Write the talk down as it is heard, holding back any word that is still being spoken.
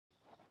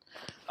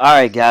All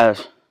right,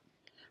 guys.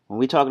 When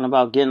we talking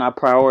about getting our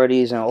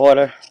priorities in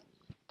order,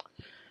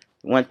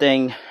 one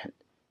thing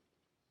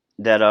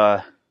that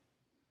I'm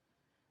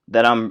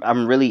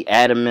really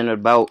adamant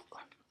about,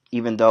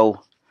 even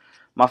though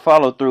my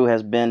follow through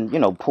has been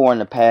poor in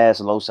the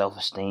past, low self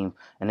esteem,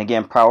 and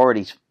again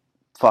priorities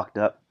fucked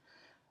up.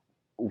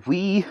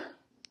 We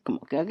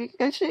come on,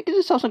 get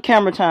yourself some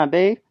camera time,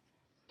 babe.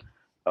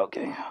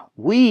 Okay,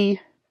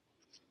 we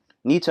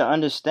need to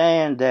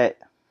understand that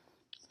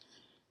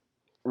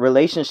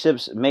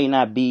relationships may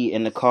not be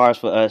in the cards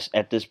for us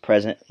at this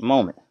present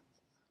moment.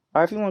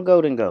 All right, if you want to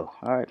go, then go.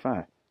 All right,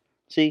 fine.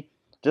 See,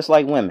 just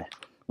like women.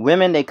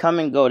 Women, they come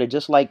and go. They're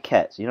just like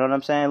cats. You know what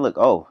I'm saying? Look,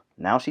 oh,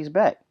 now she's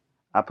back.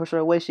 I push her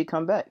away, she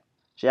come back.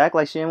 She act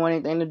like she didn't want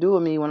anything to do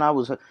with me when I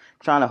was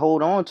trying to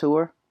hold on to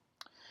her.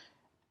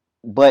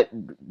 But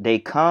they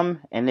come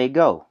and they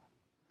go.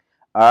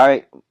 All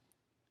right.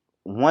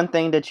 One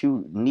thing that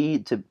you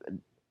need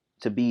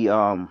to be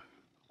uh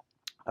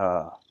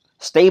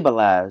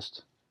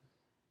stabilized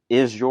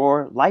is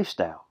your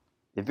lifestyle.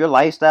 If your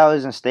lifestyle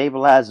isn't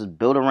stabilized, is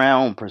built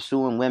around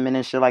pursuing women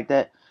and shit like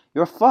that,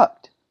 you're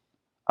fucked.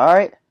 All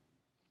right.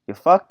 You're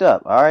fucked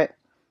up, all right?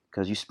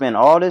 Because you spend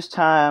all this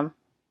time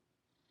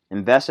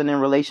investing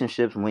in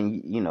relationships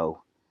when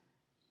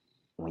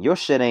when your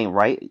shit ain't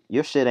right,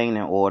 your shit ain't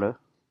in order,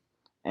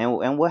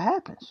 and what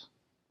happens?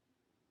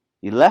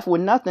 You're left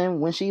with nothing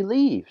when she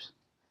leaves,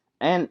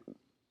 and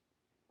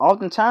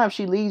oftentimes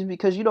she leaves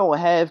because you don't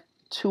have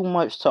too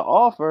much to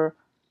offer,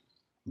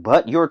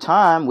 but your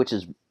time, which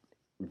is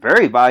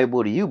very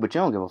valuable to you, but you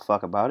don't give a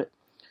fuck about it,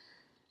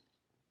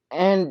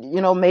 and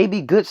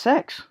maybe good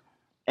sex.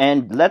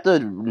 And let the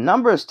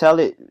numbers tell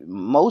it.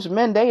 Most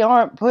men, they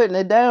aren't putting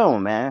it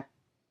down, man.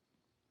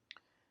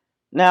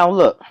 Now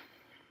look,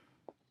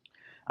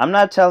 I'm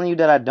not telling you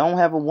that I don't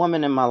have a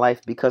woman in my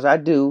life because I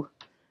do.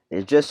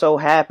 It just so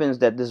happens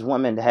that this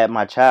woman had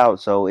my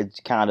child, so it's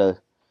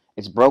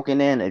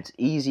broken in. It's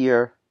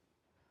easier.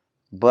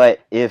 But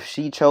if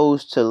she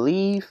chose to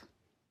leave,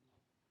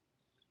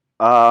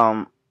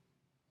 um,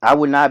 I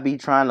would not be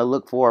trying to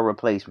look for a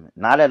replacement.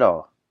 Not at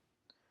all.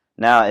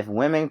 Now, if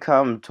women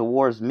come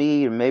towards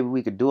me, maybe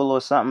we could do a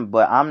little something.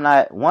 But I'm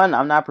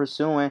not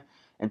pursuing,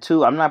 and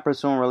two, I'm not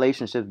pursuing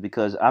relationships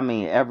because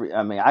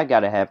I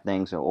gotta have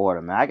things in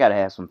order, man. I gotta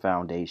have some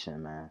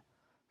foundation, man,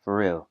 for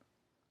real.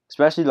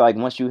 Especially like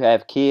once you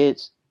have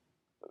kids,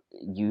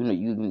 you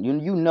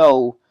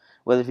know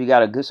whether if you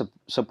got a good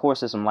support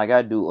system like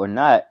I do or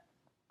not,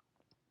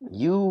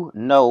 you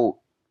know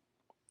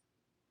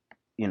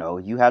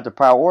you have to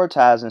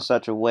prioritize in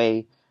such a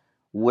way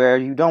where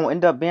you don't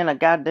end up being a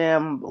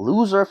goddamn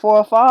loser for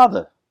a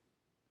father.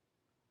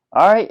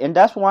 All right, and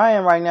that's where I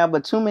am right now.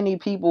 But too many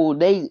people,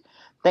 they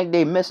think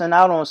they missing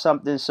out on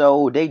something,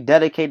 so they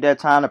dedicate their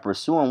time to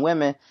pursuing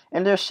women,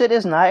 and their shit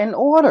is not in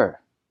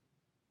order.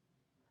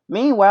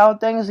 Meanwhile,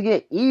 things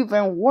get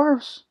even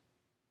worse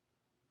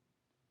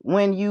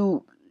when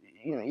you're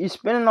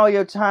spending all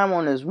your time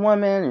on this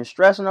woman and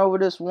stressing over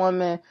this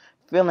woman,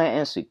 feeling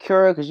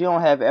insecure because you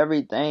don't have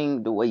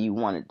everything the way you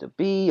want it to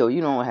be, or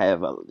you don't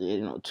have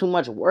too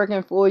much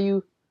working for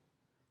you.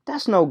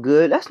 That's no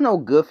good. That's no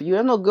good for you.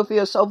 That's no good for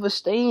your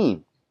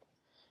self-esteem.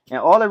 And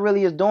all it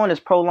really is doing is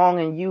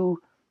prolonging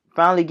you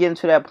finally getting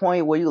to that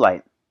point where you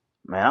like,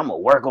 man, I'm gonna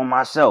work on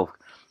myself.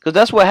 Because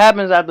that's what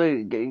happens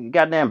after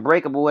goddamn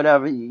breakup or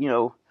whatever.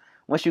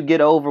 Once you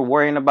get over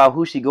worrying about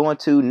who she going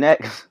to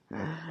next,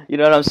 you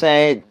know what I'm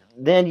saying?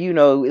 Then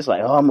it's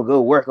like, oh, I'm gonna go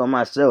work on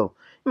myself.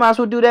 You might as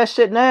well do that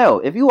shit now.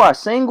 If you are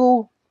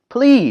single,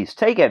 please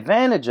take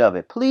advantage of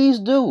it. Please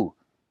do.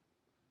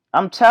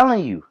 I'm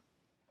telling you.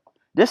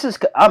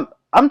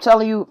 I'm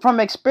telling you from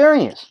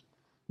experience.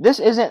 This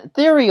isn't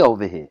theory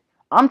over here.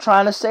 I'm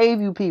trying to save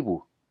you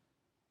people.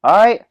 All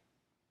right?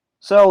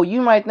 So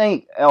you might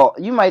think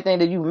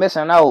that you're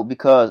missing out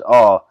because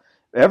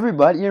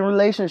everybody in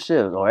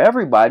relationships or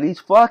everybody's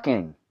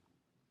fucking.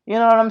 You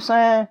know what I'm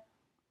saying?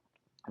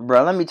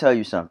 Bro, let me tell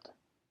you something.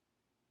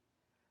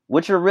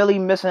 What you're really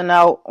missing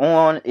out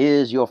on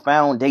is your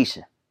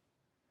foundation.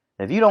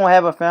 If you don't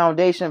have a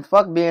foundation,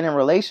 fuck being in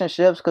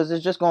relationships because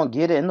it's just going to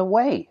get in the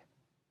way.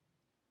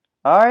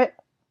 All right?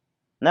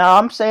 Now,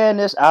 I'm saying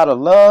this out of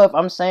love.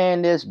 I'm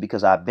saying this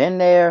because I've been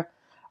there.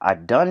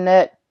 I've done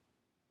that.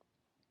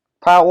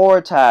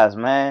 Prioritize,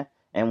 man.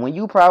 And when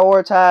you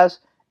prioritize,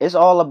 it's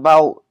all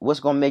about what's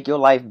going to make your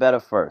life better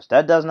first.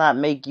 That does not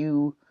make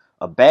you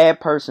a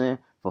bad person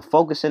for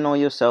focusing on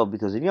yourself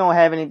because if you don't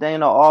have anything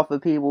to offer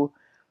people,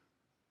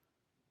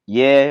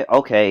 yeah,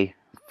 okay,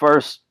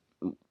 first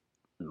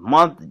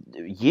month,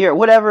 year,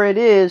 whatever it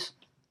is,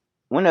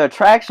 when the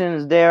attraction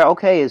is there,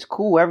 okay, it's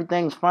cool,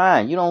 everything's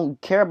fine. You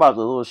don't care about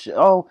the little shit.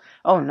 Oh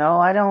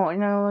no, I don't.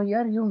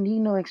 Yeah, you don't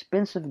need no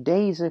expensive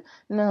days.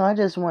 No, I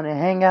just want to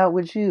hang out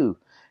with you.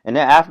 And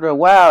then after a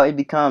while, it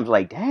becomes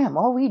like, damn,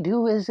 all we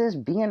do is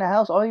just be in the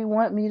house. All you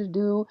want me to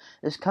do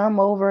is come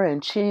over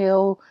and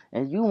chill,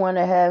 and you want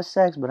to have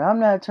sex, but I'm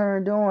not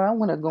turned on. I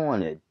want to go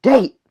on a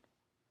date.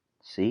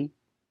 See,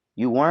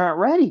 you weren't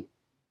ready.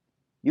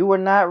 You were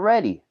not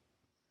ready.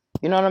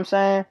 You know what I'm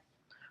saying?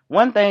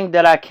 One thing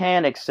that I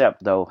can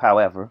accept, though,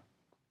 however,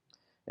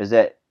 is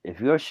that if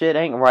your shit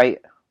ain't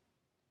right,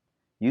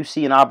 you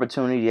see an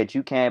opportunity that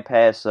you can't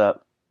pass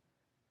up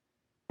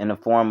in the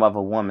form of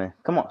a woman.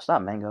 Come on,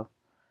 stop, Mango.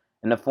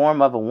 In the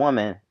form of a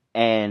woman,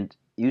 and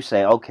you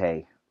say,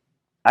 okay,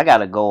 I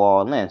gotta go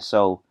all in.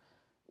 So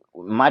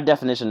my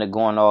definition of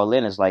going all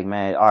in is like,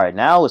 man, all right,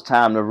 now it's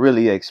time to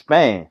really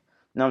expand.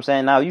 You know what I'm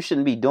saying? Now you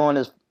shouldn't be doing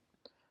this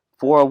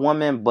for a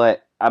woman,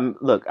 but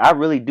I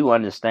really do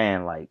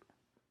understand, like,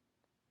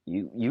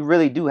 you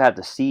really do have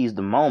to seize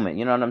the moment,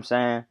 you know what I'm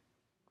saying?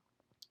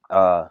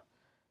 Uh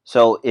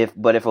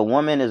if a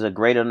woman is a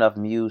great enough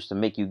muse to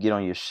make you get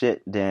on your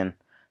shit, then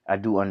I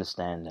do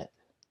understand that.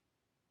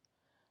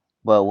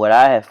 But what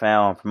I have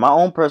found from my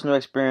own personal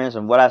experience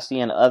and what I see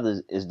in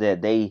others is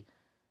that they,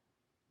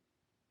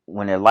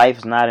 when their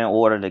life's not in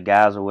order, the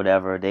guys or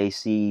whatever, they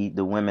see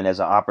the women as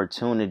an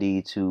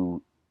opportunity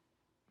to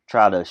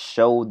try to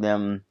show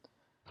them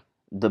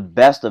the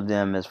best of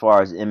them as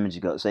far as image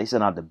goes. So they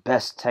send out the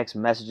best text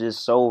messages,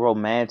 so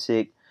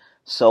romantic,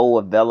 so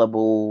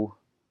available.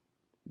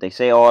 They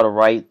say all the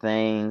right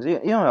things. You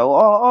know,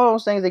 all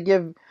those things that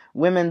give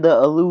women the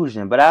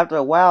illusion. But after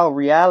a while,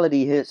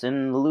 reality hits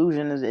and the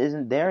illusion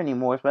isn't there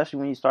anymore, especially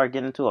when you start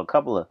getting into a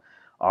couple of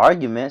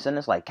arguments. And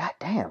it's like, God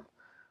damn,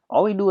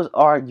 all we do is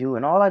argue,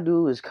 and all I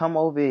do is come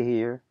over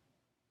here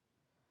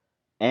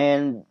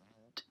and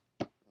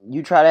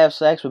you try to have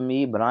sex with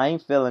me, but I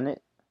ain't feeling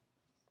it.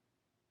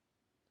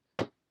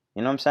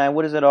 You know what I'm saying?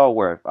 What is it all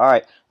worth? All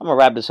right, I'm going to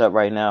wrap this up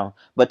right now.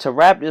 But to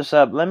wrap this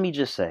up, let me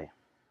just say,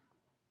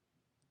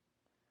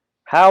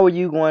 how are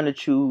you going to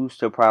choose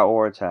to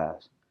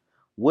prioritize?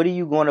 What are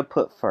you going to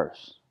put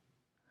first?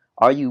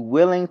 Are you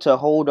willing to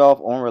hold off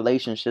on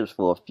relationships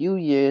for a few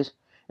years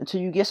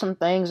until you get some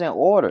things in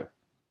order?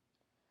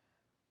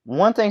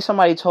 One thing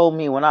somebody told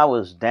me when I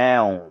was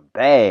down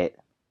bad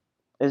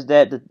is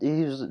that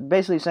he was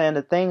basically saying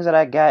the things that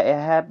I got, it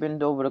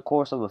happened over the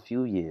course of a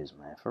few years,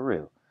 man, for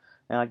real.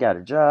 And I got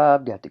a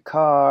job, got the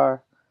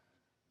car,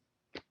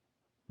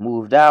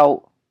 moved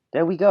out.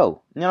 There we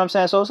go. You know what I'm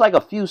saying? So it's like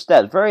a few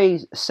steps.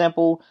 Very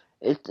simple.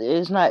 It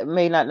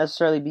may not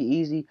necessarily be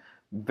easy.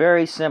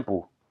 Very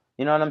simple.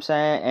 You know what I'm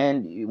saying?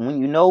 And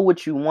when you know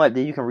what you want,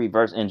 then you can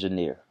reverse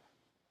engineer.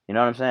 You know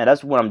what I'm saying?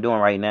 That's what I'm doing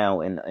right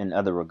now in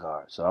other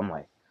regards. So I'm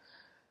like,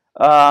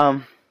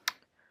 want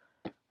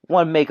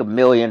to make $1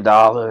 million.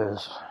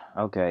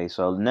 Okay,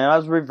 so now I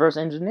was reverse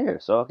engineer.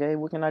 So okay,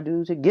 what can I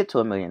do to get to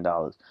 $1 million?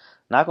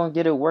 Not gonna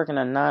get it working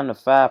a 9 to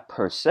 5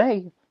 per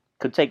se.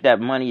 Could take that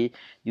money,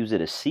 use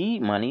it as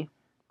seed money.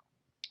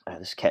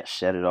 This cat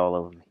shed it all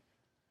over me.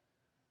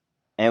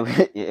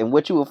 And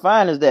what you will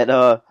find is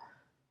that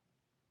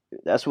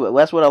that's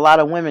what a lot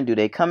of women do.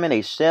 They come in,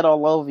 they shed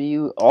all over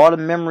you. All the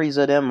memories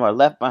of them are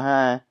left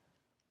behind,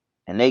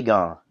 and they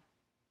gone.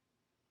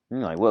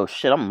 You're like, well,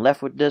 shit, I'm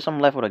left with this. I'm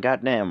left with a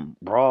goddamn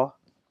bra.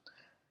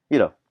 You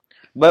know.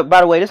 But by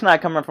the way, this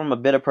not coming from a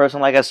bitter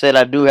person. Like I said,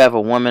 I do have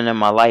a woman in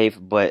my life,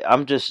 but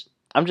I'm just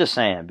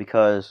saying,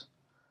 because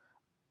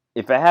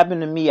if it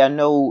happened to me, I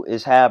know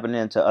it's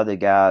happening to other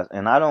guys,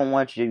 and I don't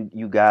want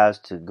you guys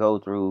to go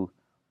through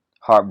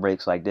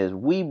heartbreaks like this.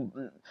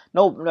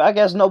 I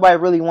guess nobody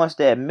really wants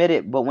to admit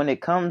it, but when it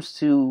comes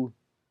to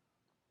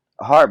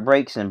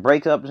heartbreaks and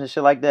breakups and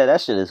shit like that,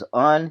 that shit is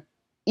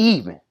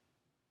uneven.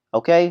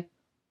 Okay?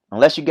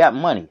 Unless you got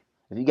money.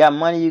 If you got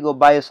money, you go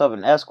buy yourself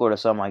an escort or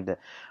something like that.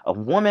 A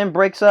woman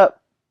breaks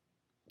up,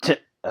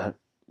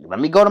 let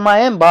me go to my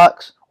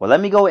inbox, or let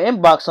me go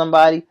inbox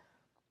somebody.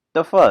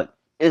 The fuck?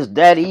 It's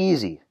that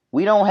easy.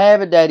 We don't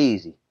have it that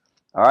easy.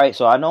 Alright,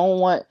 so I don't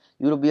want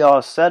you to be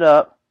all set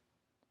up.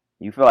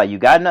 You feel like you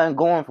got nothing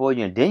going for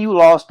you, and then you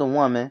lost a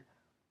woman,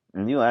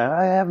 and you like,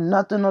 I have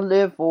nothing to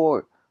live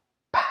for.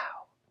 Pow.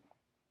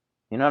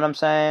 You know what I'm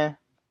saying?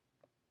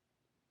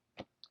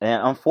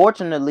 And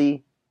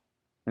unfortunately,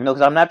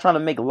 because I'm not trying to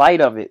make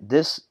light of it,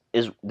 this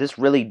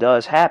really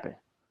does happen.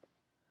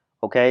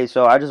 Okay,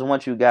 so I just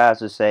want you guys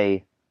to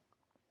say,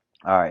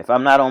 all right, if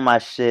I'm not on my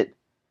shit,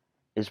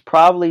 it's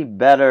probably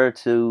better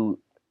to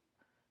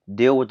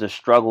deal with the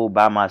struggle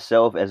by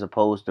myself as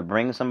opposed to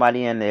bring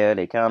somebody in there.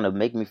 They kind of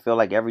make me feel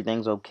like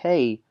everything's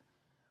okay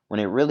when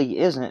it really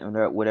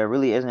isn't. When there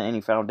really isn't any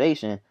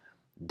foundation,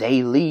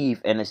 they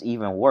leave and it's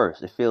even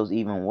worse. It feels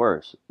even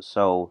worse.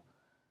 So,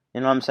 you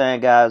know what I'm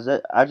saying, guys?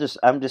 I'm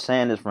just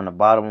saying this from the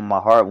bottom of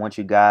my heart. I want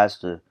you guys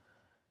to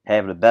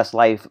have the best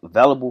life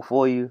available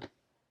for you.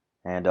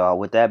 And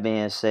with that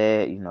being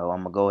said, I'm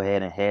gonna go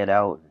ahead and head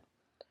out and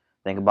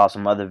think about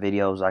some other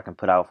videos I can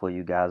put out for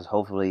you guys.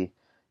 Hopefully,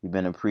 you've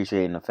been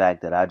appreciating the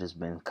fact that I just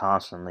been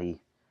constantly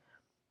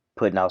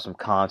putting out some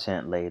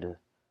content later.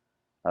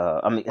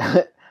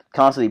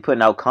 Constantly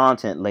putting out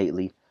content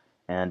lately,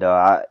 and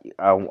I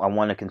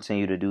want to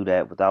continue to do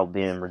that without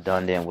being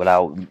redundant,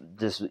 without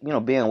just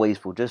being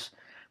wasteful. Just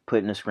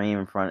putting the screen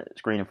in front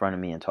of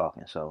me and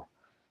talking. So,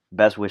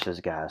 best wishes,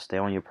 guys. Stay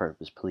on your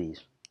purpose,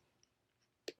 please.